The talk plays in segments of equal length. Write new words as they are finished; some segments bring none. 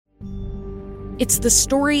It's the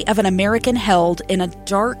story of an American held in a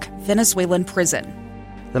dark Venezuelan prison.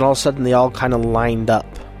 Then all of a sudden they all kind of lined up.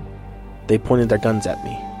 They pointed their guns at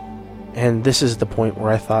me. And this is the point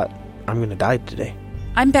where I thought, I'm going to die today.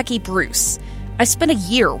 I'm Becky Bruce. I spent a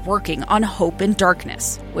year working on Hope in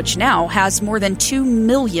Darkness, which now has more than 2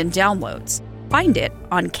 million downloads. Find it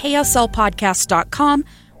on kslpodcast.com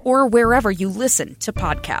or wherever you listen to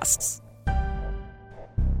podcasts.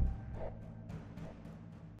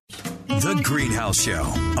 The Greenhouse Show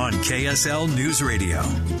on KSL News Radio.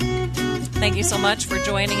 Thank you so much for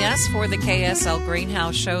joining us for the KSL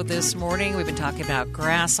Greenhouse Show this morning. We've been talking about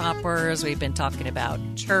grasshoppers. We've been talking about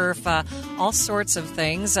turf, all sorts of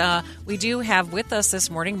things. We do have with us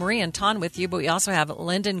this morning Marie and Ton with you, but we also have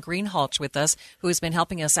Lyndon Greenhalgh with us, who has been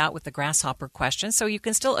helping us out with the grasshopper question. So you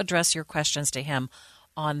can still address your questions to him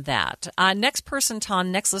on that. Next person,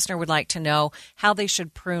 Ton, next listener would like to know how they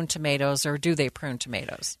should prune tomatoes, or do they prune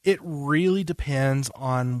tomatoes? It really depends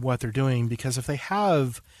on what they're doing, because if they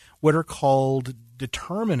have what are called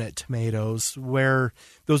determinate tomatoes, where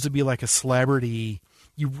those would be like a celebrity,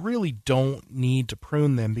 you really don't need to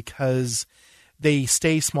prune them because they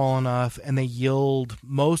stay small enough and they yield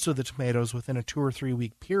most of the tomatoes within a 2 or 3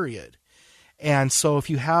 week period. And so if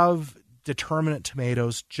you have determinate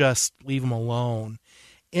tomatoes, just leave them alone.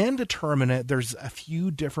 Indeterminate, there's a few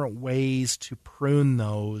different ways to prune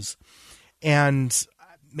those. And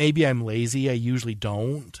maybe I'm lazy. I usually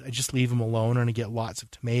don't. I just leave them alone and I get lots of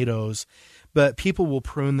tomatoes. But people will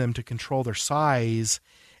prune them to control their size,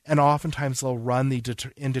 and oftentimes they'll run the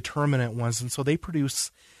indeterminate ones. And so they produce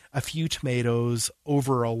a few tomatoes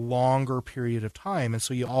over a longer period of time. And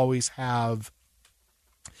so you always have,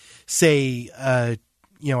 say, a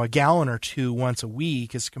gallon or two once a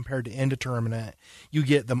week as compared to indeterminate. You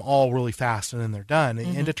get them all really fast and then they're done.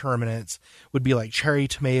 And indeterminates would be like cherry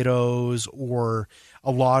tomatoes, or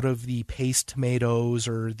a lot of the paste tomatoes,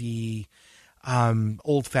 or the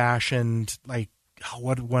old-fashioned, like,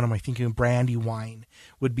 what am I thinking? Brandywine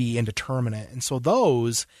would be indeterminate. And so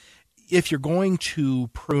those, if you're going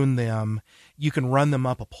to prune them, you can run them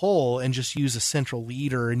up a pole and just use a central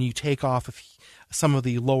leader, and you take off some of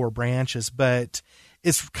the lower branches. But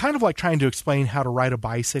it's kind of like trying to explain how to ride a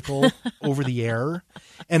bicycle over the air.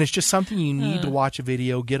 And it's just something you need to watch a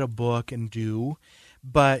video, get a book, and do.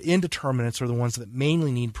 But indeterminates are the ones that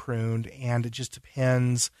mainly need pruned, and it just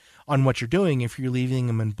depends on what you're doing. If you're leaving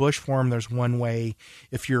them in bush form, there's one way.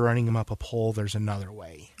 If you're running them up a pole, there's another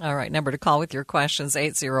way. All right, number to call with your questions,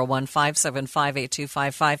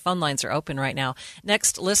 801-575-8255. Phone lines are open right now.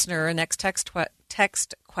 Next listener, next text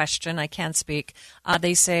question, I can't speak.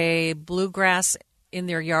 They say bluegrass in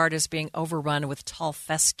their yard is being overrun with tall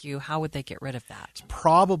fescue. How would they get rid of that? It's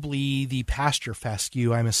probably the pasture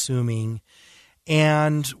fescue, I'm assuming.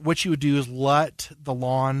 And what you would do is let the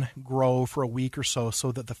lawn grow for a week or so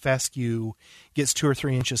that the fescue gets 2 or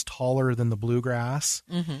 3 inches taller than the bluegrass,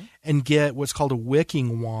 and get what's called a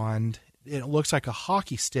wicking wand. It looks like a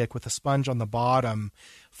hockey stick with a sponge on the bottom.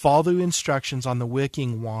 Follow the instructions on the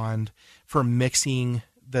wicking wand for mixing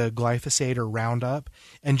the glyphosate or Roundup,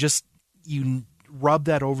 and just you rub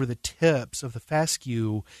that over the tips of the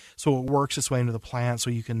fescue so it works its way into the plant so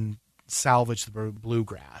you can salvage the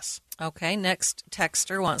bluegrass. Okay, next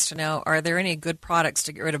texter wants to know, are there any good products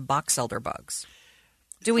to get rid of boxelder bugs?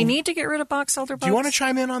 Do we need to get rid of boxelder bugs? Do you want to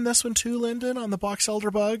chime in on this one too, Lyndon, on the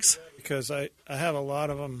boxelder bugs? Because I have a lot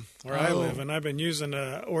of them where I live, and I've been using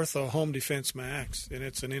Ortho Home Defense Max, and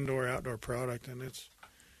it's an indoor-outdoor product, and it's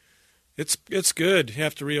good. You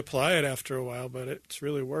have to reapply it after a while, but it's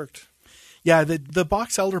really worked. Yeah, the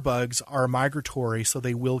box elder bugs are migratory, so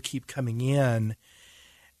they will keep coming in.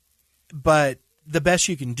 But the best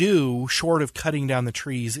you can do, short of cutting down the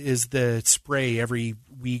trees, is the spray every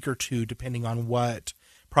week or two, depending on what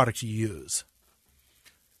product you use.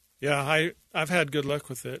 Yeah, I've had good luck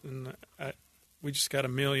with it, and we just got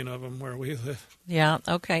 1 million of them where we live. Yeah,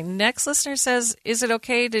 okay. Next listener says, is it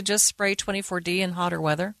okay to just spray 24D in hotter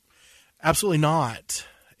weather? Absolutely not.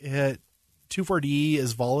 2,4-D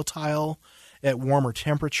is volatile at warmer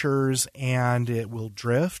temperatures, and it will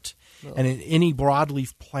drift. Oh. And any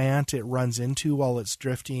broadleaf plant it runs into while it's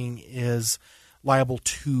drifting is liable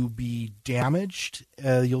to be damaged.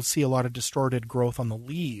 You'll see a lot of distorted growth on the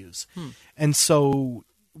leaves. And so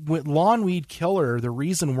with lawn weed killer, the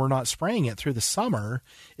reason we're not spraying it through the summer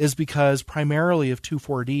is because primarily of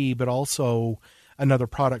 2,4-D, but also another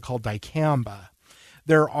product called dicamba.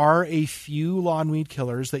 There are a few lawn weed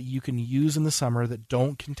killers that you can use in the summer that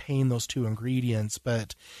don't contain those two ingredients,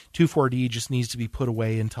 but 2,4-D just needs to be put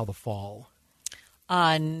away until the fall.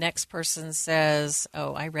 Next person says,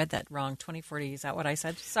 oh, I read that wrong. 2040. Is that what I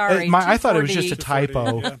said? Sorry. I thought it was just a 240,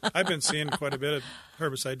 typo. Yeah. I've been seeing quite a bit of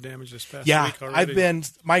herbicide damage this past week already.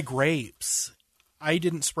 My grapes, I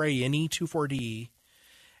didn't spray any 2,4-D,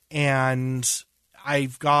 and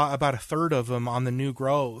I've got about a third of them on the new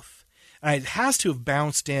growth. And it has to have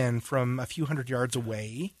bounced in from a few hundred yards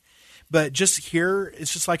away. But just here,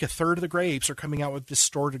 it's just like a third of the grapes are coming out with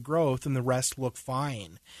distorted growth, and the rest look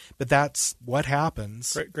fine. But that's what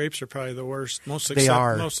happens. Grapes are probably the worst. Most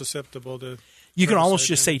susceptible to. You can almost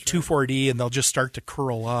just say 2,4-D, and they'll just start to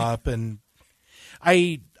curl up. And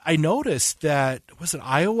I noticed that, was it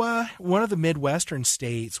Iowa, one of the Midwestern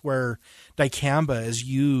states where dicamba is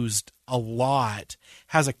used a lot,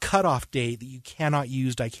 has a cutoff date that you cannot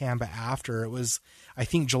use dicamba after. It was, I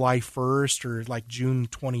think, July 1st or like June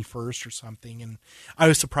 21st or something. And I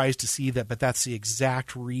was surprised to see that, but that's the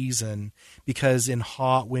exact reason, because in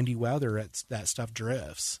hot, windy weather, that stuff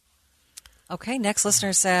drifts. Okay, next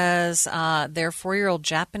listener says their 4-year-old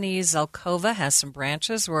Japanese Zelkova has some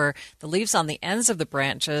branches where the leaves on the ends of the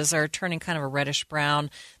branches are turning kind of a reddish brown.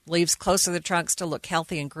 Leaves close to the trunk still look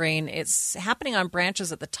healthy and green. It's happening on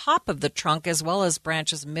branches at the top of the trunk as well as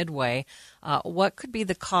branches midway. What could be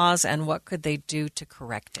the cause, and what could they do to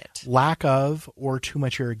correct it? Lack of or too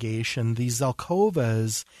much irrigation. These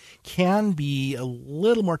Zelkovas can be a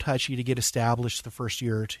little more touchy to get established the first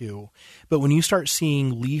year or two. But when you start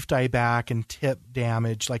seeing leaf dieback and tip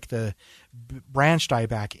damage, like the branch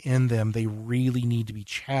dieback in them, they really need to be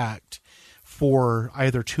checked for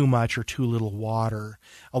either too much or too little water.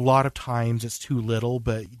 A lot of times it's too little,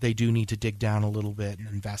 but they do need to dig down a little bit and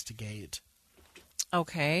investigate.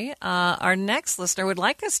 Okay. Our next listener would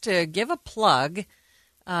like us to give a plug.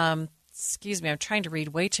 Excuse me, I'm trying to read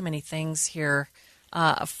way too many things here.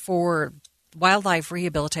 For Wildlife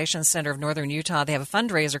Rehabilitation Center of Northern Utah, they have a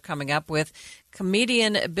fundraiser coming up with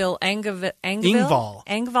comedian Bill Engvall.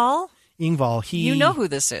 Engvall. You know who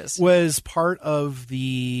this is. Was part of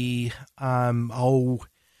the,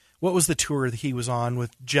 what was the tour that he was on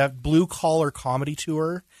with Jeff, Blue Collar Comedy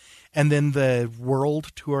Tour, and then the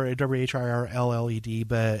World Tour, WHIRLLED.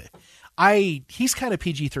 But he's kind of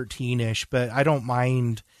PG-13-ish, but I don't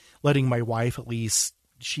mind letting my wife, at least,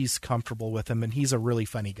 she's comfortable with him, and he's a really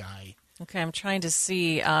funny guy. Okay, I'm trying to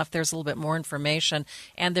see if there's a little bit more information,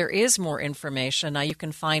 and there is more information. You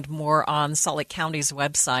can find more on Salt Lake County's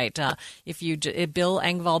website. If you Bill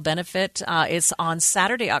Engvall benefit, it's on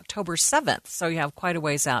Saturday, October 7th, so you have quite a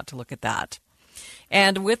ways out to look at that.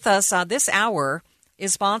 And with us this hour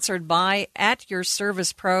is sponsored by At Your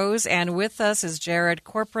Service Pros, and with us is Jared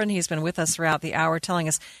Corcoran. He's been with us throughout the hour telling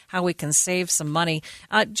us how we can save some money.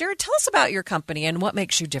 Jared, tell us about your company and what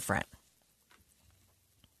makes you different.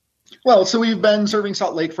 Well, so we've been serving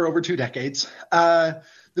Salt Lake for over 2 decades. The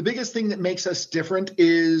biggest thing that makes us different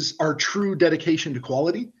is our true dedication to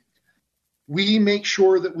quality. We make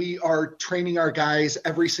sure that we are training our guys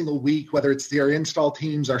every single week, whether it's our install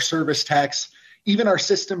teams, our service techs, even our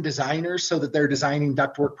system designers, so that they're designing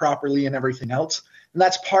ductwork properly and everything else. And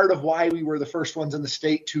that's part of why we were the first ones in the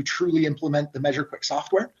state to truly implement the MeasureQuick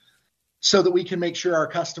software, so that we can make sure our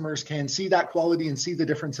customers can see that quality and see the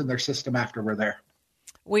difference in their system after we're there.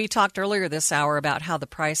 We talked earlier this hour about how the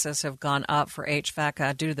prices have gone up for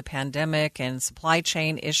HVAC due to the pandemic and supply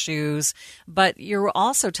chain issues, but you're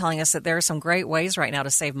also telling us that there are some great ways right now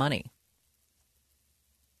to save money.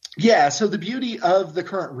 Yeah, so the beauty of the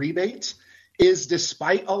current rebates is,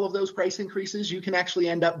 despite all of those price increases, you can actually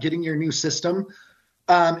end up getting your new system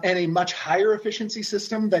and a much higher efficiency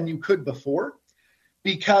system than you could before.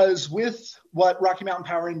 Because with what Rocky Mountain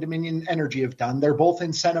Power and Dominion Energy have done, they're both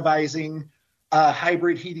incentivizing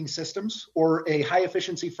hybrid heating systems, or a high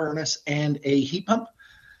efficiency furnace and a heat pump.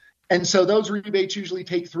 And so those rebates usually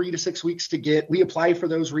take 3 to 6 weeks to get. We apply for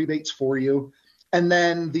those rebates for you. And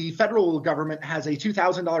then the federal government has a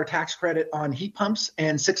 $2,000 tax credit on heat pumps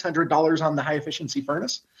and $600 on the high efficiency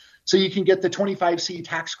furnace. So you can get the 25C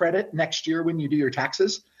tax credit next year when you do your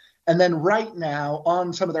taxes. And then right now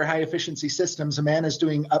on some of their high efficiency systems, Amana is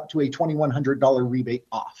doing up to a $2,100 rebate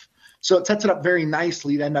off. So it sets it up very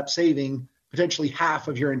nicely to end up saving potentially half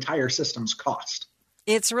of your entire system's cost.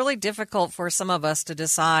 It's really difficult for some of us to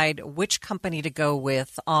decide which company to go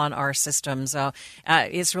with on our systems.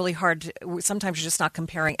 It's really hard. Sometimes you're just not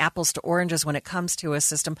comparing apples to oranges when it comes to a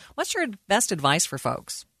system. What's your best advice for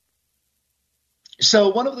folks? So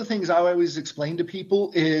one of the things I always explain to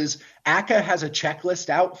people is ACCA has a checklist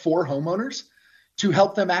out for homeowners to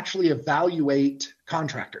help them actually evaluate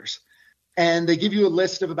contractors. And they give you a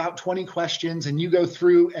list of about 20 questions, and you go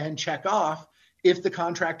through and check off if the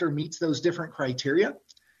contractor meets those different criteria.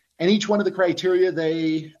 And each one of the criteria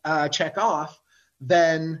they check off,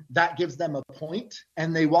 then that gives them a point,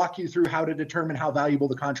 and they walk you through how to determine how valuable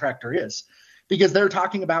the contractor is. Because they're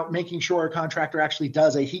talking about making sure a contractor actually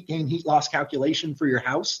does a heat gain, heat loss calculation for your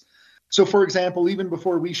house. So, for example, even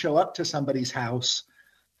before we show up to somebody's house,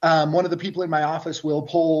 one of the people in my office will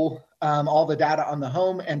pull all the data on the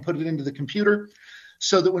home and put it into the computer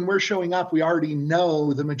so that when we're showing up, we already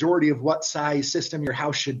know the majority of what size system your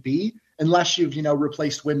house should be, unless you've,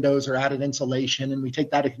 replaced windows or added insulation. And we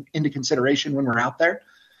take that into consideration when we're out there.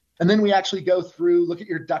 And then we actually go through, look at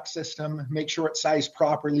your duct system, make sure it's sized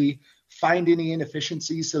properly, find any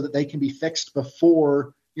inefficiencies so that they can be fixed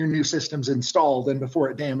before your new system's installed and before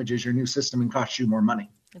it damages your new system and costs you more money.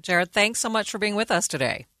 Jared, thanks so much for being with us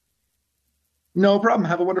today. No problem.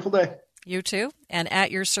 Have a wonderful day. You too. And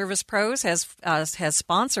At Your Service Pros has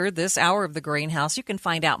sponsored this hour of the Greenhouse. You can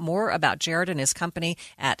find out more about Jared and his company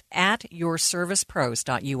at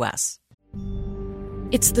atyourservicepros.us.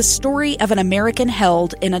 It's the story of an American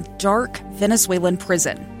held in a dark Venezuelan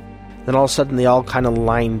prison. Then all of a sudden they all kind of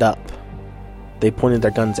lined up. They pointed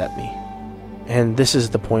their guns at me. And this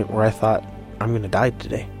is the point where I thought, I'm going to die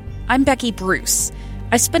today. I'm Becky Bruce.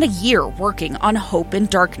 I spent a year working on Hope in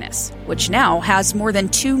Darkness, which now has more than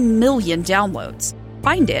 2 million downloads.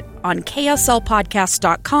 Find it on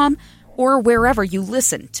kslpodcast.com or wherever you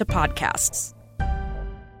listen to podcasts.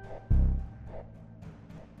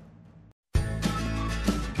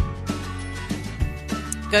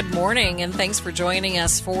 Good morning, and thanks for joining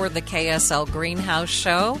us for the KSL Greenhouse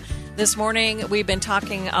Show. This morning, we've been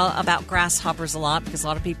talking about grasshoppers a lot because a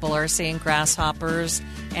lot of people are seeing grasshoppers,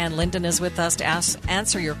 and Lyndon is with us to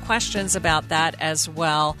answer your questions about that as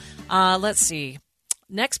well. Let's see.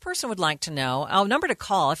 Next person would like to know, number to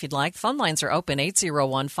call if you'd like. Phone lines are open,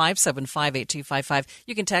 801-575-8255.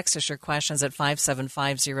 You can text us your questions at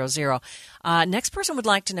 57500. Next person would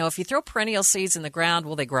like to know, if you throw perennial seeds in the ground,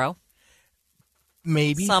 will they grow?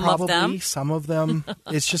 Maybe, some probably. Some of them.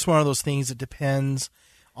 It's just one of those things that depends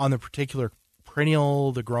on the particular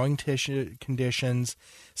perennial, the growing conditions.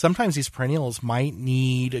 Sometimes these perennials might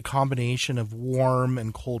need a combination of warm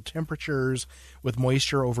and cold temperatures with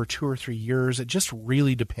moisture over 2 or 3 years. It just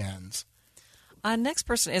really depends. Next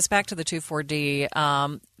person is back to the 2,4-D.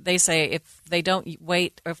 They say if they don't use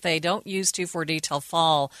 2,4-D till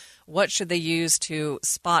fall, what should they use to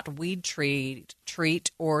spot weed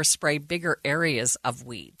treat or spray bigger areas of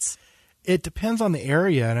weeds? It depends on the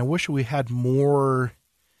area, and I wish we had more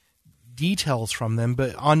details from them.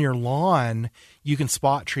 But on your lawn, you can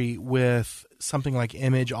spot treat with something like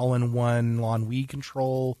Image all-in-one lawn weed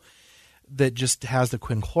control that just has the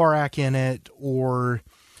quinclorac in it, or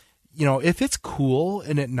if it's cool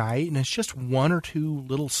and at night and it's just 1 or 2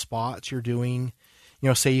 little spots you're doing,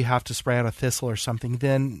 say you have to spray out a thistle or something,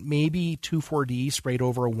 then maybe 2,4-D sprayed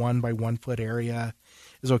over a 1 by 1 foot area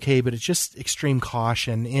is okay, but it's just extreme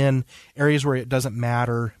caution. In areas where it doesn't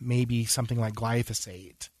matter, maybe something like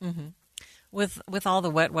glyphosate. Mm-hmm. With all the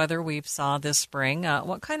wet weather we've saw this spring,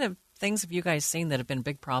 what kind of things have you guys seen that have been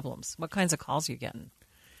big problems? What kinds of calls are you getting?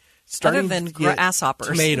 Other than grasshoppers.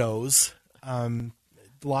 Tomatoes.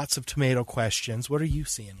 Lots of tomato questions. What are you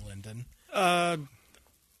seeing, Lyndon?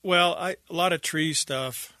 Well, a lot of tree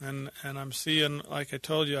stuff, and I'm seeing, like I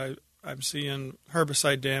told you, I'm seeing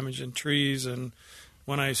herbicide damage in trees, and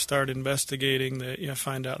when I start investigating, I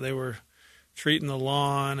find out they were treating the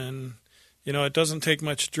lawn, and it doesn't take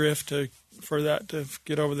much drift for that to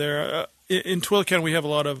get over there. In Twila County, we have a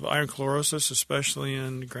lot of iron chlorosis, especially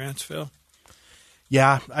in Grantsville.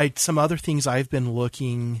 Yeah, some other things I've been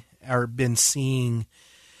looking or been seeing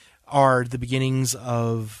are the beginnings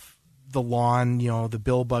of the lawn. The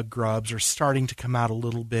billbug grubs are starting to come out a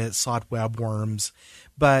little bit, sod webworms.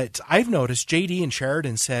 But I've noticed, JD and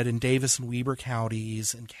Sheridan said in Davis and Weber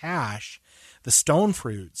counties and Cache, the stone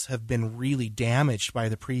fruits have been really damaged by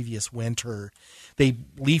the previous winter. They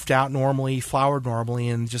leafed out normally, flowered normally,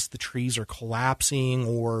 and just the trees are collapsing,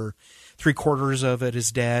 or 3/4 of it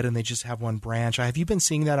is dead and they just have 1 branch. Have you been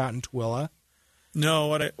seeing that out in Twila? No,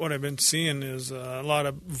 what I've been seeing is a lot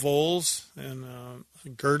of voles and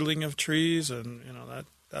girdling of trees, and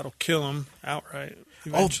that'll kill them outright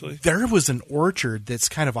eventually. Oh, there was an orchard that's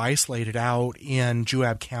kind of isolated out in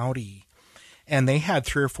Juab County, and they had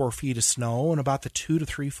 3 or 4 feet of snow, and about the 2 to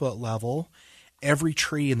 3 foot level, every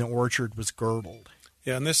tree in the orchard was girdled.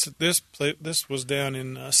 Yeah, and this was down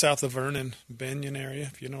in south of Vernon, Benyon area,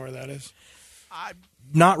 if you know where that is.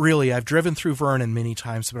 Not really. I've driven through Vernon many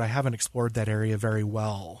times, but I haven't explored that area very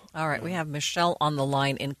well. All right. We have Michelle on the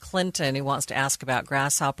line in Clinton who wants to ask about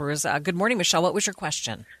grasshoppers. Good morning, Michelle. What was your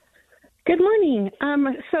question? Good morning.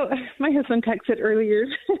 So my husband texted earlier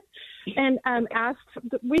and asked,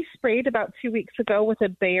 we sprayed about 2 weeks ago with a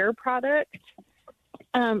Bayer product,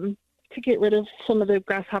 to get rid of some of the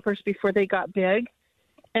grasshoppers before they got big,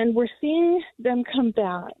 and we're seeing them come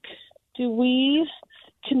back. Can we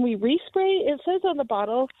respray? It says on the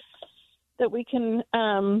bottle that we can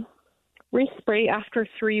respray after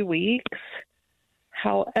 3 weeks.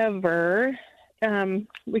 However,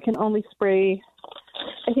 we can only spray,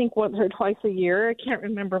 I think, once or twice a year. I can't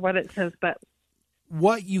remember what it says, but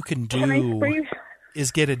what you can do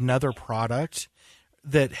is get another product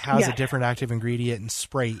that has a different active ingredient and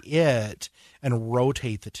spray it and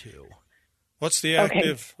rotate the two. What's the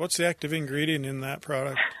active ingredient in that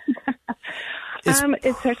product?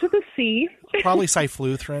 It starts with a C. Probably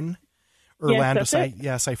cyfluthrin.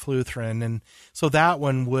 Cyfluthrin. And so that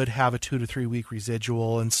one would have a 2 to 3 week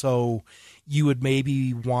residual. And so you would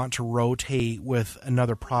maybe want to rotate with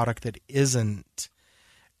another product that isn't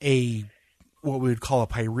what we would call a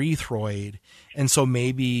pyrethroid. And so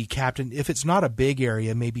maybe if it's not a big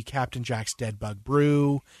area, maybe Captain Jack's Dead Bug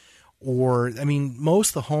Brew, or,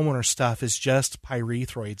 most of the homeowner stuff is just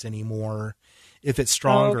pyrethroids anymore if it's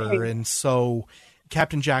stronger. Okay. And so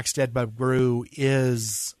Captain Jack's Dead Bug Brew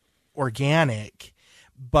is organic,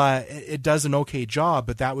 but it does an okay job,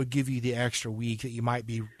 but that would give you the extra week that you might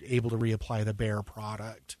be able to reapply the Bear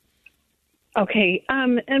product. Okay.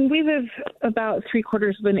 And we live about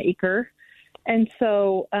 3/4 of an acre. And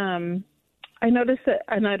so I noticed that,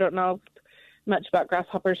 and I don't know much about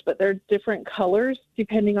grasshoppers, but they're different colors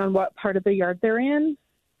depending on what part of the yard they're in.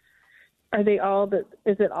 Is it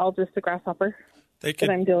all just the grasshopper that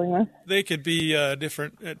I'm dealing with? They could be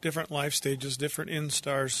different at different life stages, different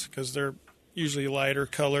instars, because they're usually lighter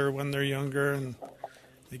color when they're younger, and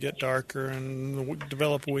they get darker and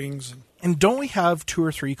develop wings. And don't we have 2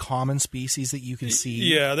 or 3 common species that you can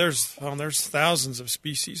see? Yeah, there's thousands of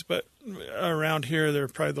species, but around here they're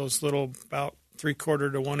probably those little about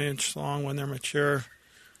 3/4 to 1 inch long when they're mature.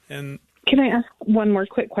 And can I ask one more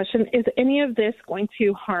quick question? Is any of this going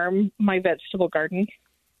to harm my vegetable garden?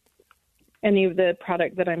 Any of the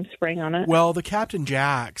product that I'm spraying on it? Well, the Captain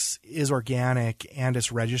Jack's is organic and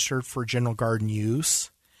it's registered for general garden use.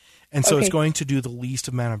 And so it's going to do the least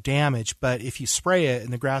amount of damage. But if you spray it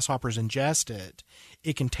and the grasshoppers ingest it,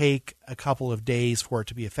 it can take a couple of days for it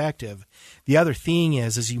to be effective. The other thing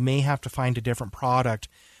is you may have to find a different product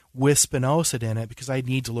with spinosad in it, because I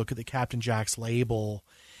need to look at the Captain Jack's label.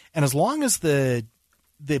 And as long as the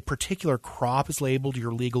particular crop is labeled,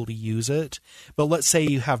 you're legal to use it. But let's say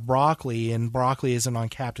you have broccoli and broccoli isn't on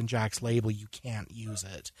Captain Jack's label, you can't use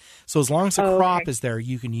it. So as long as the crop is there,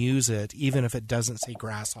 you can use it, even if it doesn't say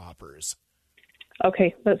grasshoppers.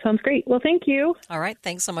 Okay, that sounds great. Well, thank you. All right,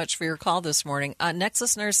 thanks so much for your call this morning. Next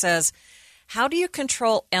listener says, how do you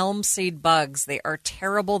control elm seed bugs? They are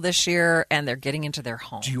terrible this year, and they're getting into their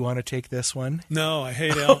home. Do you want to take this one? No, I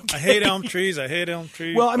hate elm. I hate elm trees. I hate elm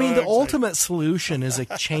trees. Well, the ultimate solution is a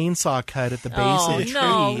chainsaw cut at the base of the tree.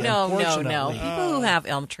 No. People who have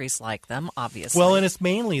elm trees like them, obviously. Well, and it's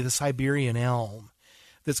mainly the Siberian elm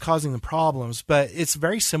that's causing the problems, but it's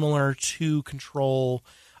very similar to control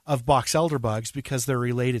of Boxelder bugs because they're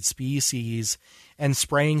related species, and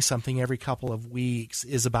spraying something every couple of weeks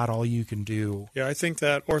is about all you can do. Yeah, I think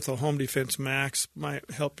that Ortho Home Defense Max might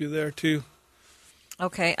help you there too.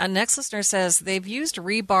 Okay, a next listener says they've used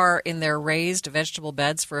rebar in their raised vegetable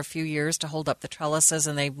beds for a few years to hold up the trellises,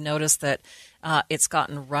 and they've noticed that it's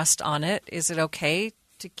gotten rust on it. Is it okay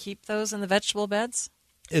to keep those in the vegetable beds?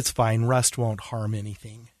 It's fine. Rust won't harm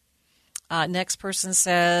anything. Next person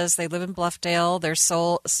says they live in Bluffdale. Their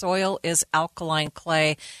soil is alkaline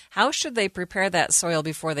clay. How should they prepare that soil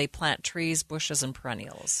before they plant trees, bushes, and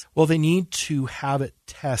perennials? Well, they need to have it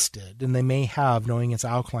tested, and they may have, knowing it's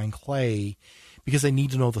alkaline clay, because they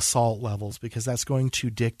need to know the salt levels, because that's going to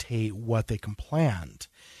dictate what they can plant.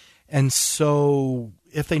 And so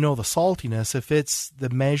if they know the saltiness, if the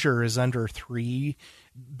measure is under 3,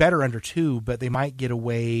 better under 2, but they might get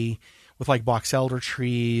away with like boxelder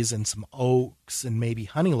trees and some oaks and maybe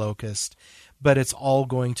honey locust, but it's all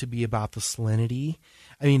going to be about the salinity.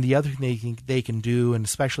 The other thing they can do, and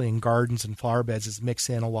especially in gardens and flower beds, is mix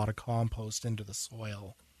in a lot of compost into the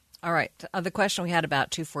soil. All right. The question we had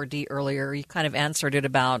about 2,4-D earlier, you kind of answered it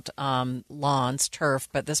about lawns, turf,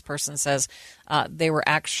 but this person says they were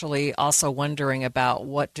actually also wondering about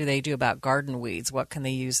what do they do about garden weeds? What can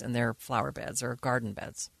they use in their flower beds or garden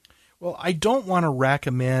beds? Well, I don't want to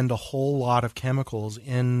recommend a whole lot of chemicals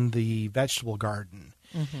in the vegetable garden.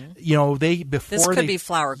 Mm-hmm. This could be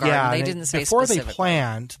flower garden. Yeah, they didn't say before specifically. They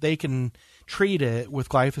plant, they can treat it with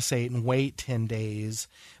glyphosate and wait 10 days.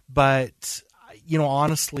 But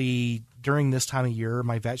honestly, during this time of year,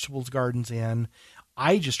 my vegetables garden's in.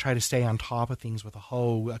 I just try to stay on top of things with a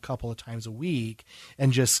hoe a couple of times a week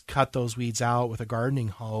and just cut those weeds out with a gardening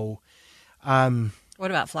hoe. What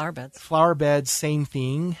about flower beds? Flower beds, same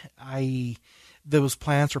thing. Those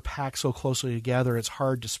plants are packed so closely together, it's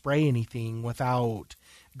hard to spray anything without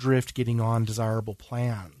drift getting on desirable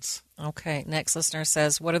plants. Okay, next listener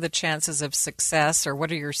says, what are the chances of success, or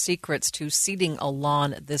what are your secrets to seeding a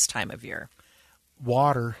lawn this time of year?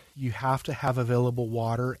 Water. You have to have available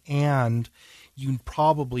water, and you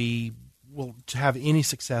probably will, to have any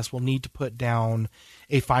success, will need to put down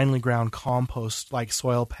a finely ground compost like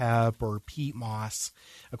soil pep or peat moss,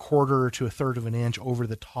 a quarter to a third of an inch over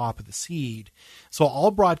the top of the seed. So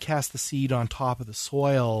I'll broadcast the seed on top of the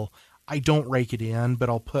soil. I don't rake it in, but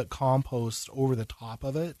I'll put compost over the top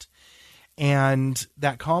of it. And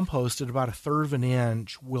that compost at about a third of an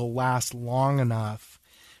inch will last long enough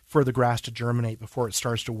for the grass to germinate before it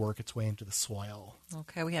starts to work its way into the soil.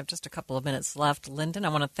 Okay, we have just a couple of minutes left. Lyndon, I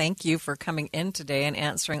want to thank you for coming in today and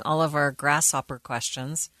answering all of our grasshopper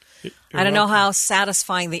questions. I don't know how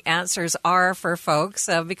satisfying the answers are for folks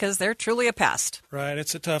because they're truly a pest. Right,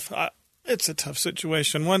 it's a tough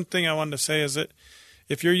situation. One thing I wanted to say is that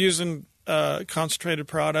if you're using concentrated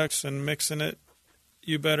products and mixing it,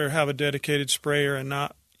 you better have a dedicated sprayer and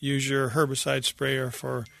not use your herbicide sprayer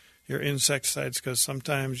for your insecticides, because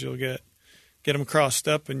sometimes you'll get them crossed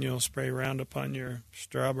up and you'll spray Roundup on your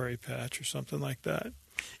strawberry patch or something like that.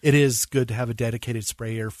 It is good to have a dedicated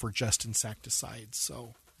sprayer for just insecticides.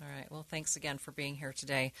 So. All right. Well, thanks again for being here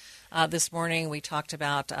today. This morning we talked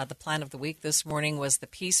about the plant of the week. This morning was the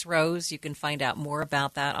Peace Rose. You can find out more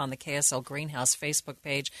about that on the KSL Greenhouse Facebook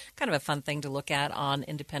page. Kind of a fun thing to look at on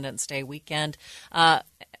Independence Day weekend.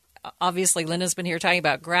 Obviously, Linda's been here talking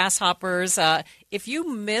about grasshoppers. If you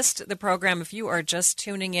missed the program, if you are just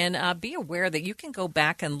tuning in, be aware that you can go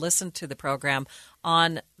back and listen to the program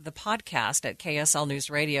on the podcast at KSL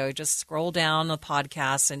News Radio. Just scroll down the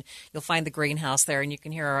podcast and you'll find the greenhouse there, and you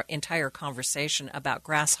can hear our entire conversation about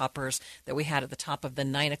grasshoppers that we had at the top of the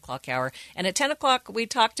 9 o'clock hour. And at 10 o'clock, we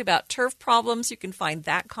talked about turf problems. You can find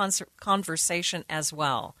that conversation as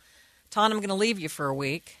well. Ton, I'm going to leave you for a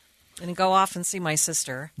week and go off and see my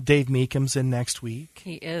sister. Dave Meekum's in next week.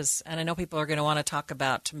 He is. And I know people are going to want to talk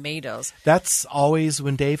about tomatoes. That's always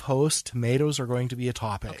when Dave hosts, tomatoes are going to be a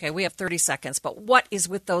topic. Okay, we have 30 seconds. But what is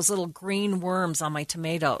with those little green worms on my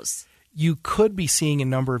tomatoes? You could be seeing a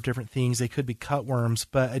number of different things. They could be cutworms,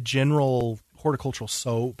 but a general horticultural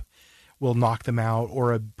soap will knock them out,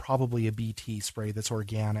 or probably a BT spray that's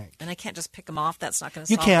organic. And I can't just pick them off? That's not going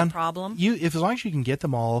to solve the problem? As long as you can get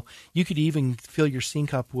them all, you could even fill your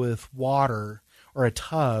sink up with water or a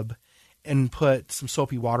tub and put some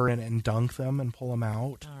soapy water in it and dunk them and pull them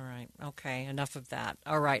out. All right. Okay, enough of that.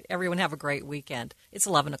 All right, everyone have a great weekend. It's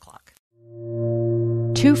 11 o'clock.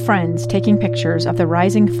 Two friends taking pictures of the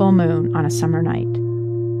rising full moon on a summer night.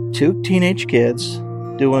 Two teenage kids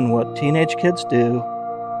doing what teenage kids do.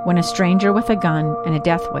 When a stranger with a gun and a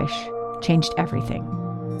death wish changed everything.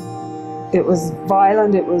 It was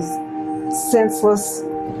violent, it was senseless,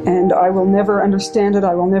 and I will never understand it,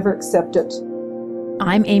 I will never accept it.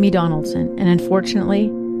 I'm Amy Donaldson, and unfortunately,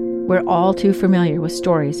 we're all too familiar with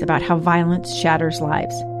stories about how violence shatters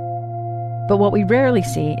lives. But what we rarely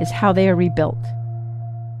see is how they are rebuilt.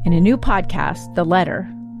 In a new podcast, The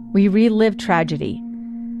Letter, we relive tragedy,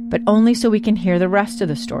 but only so we can hear the rest of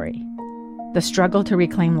the story. The struggle to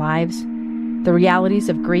reclaim lives, the realities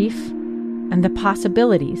of grief, and the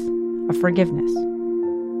possibilities of forgiveness.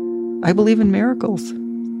 I believe in miracles.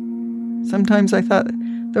 Sometimes I thought,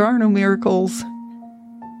 there are no miracles.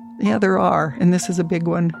 Yeah, there are, and this is a big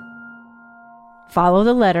one. Follow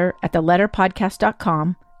The Letter at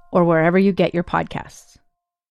theletterpodcast.com or wherever you get your podcasts.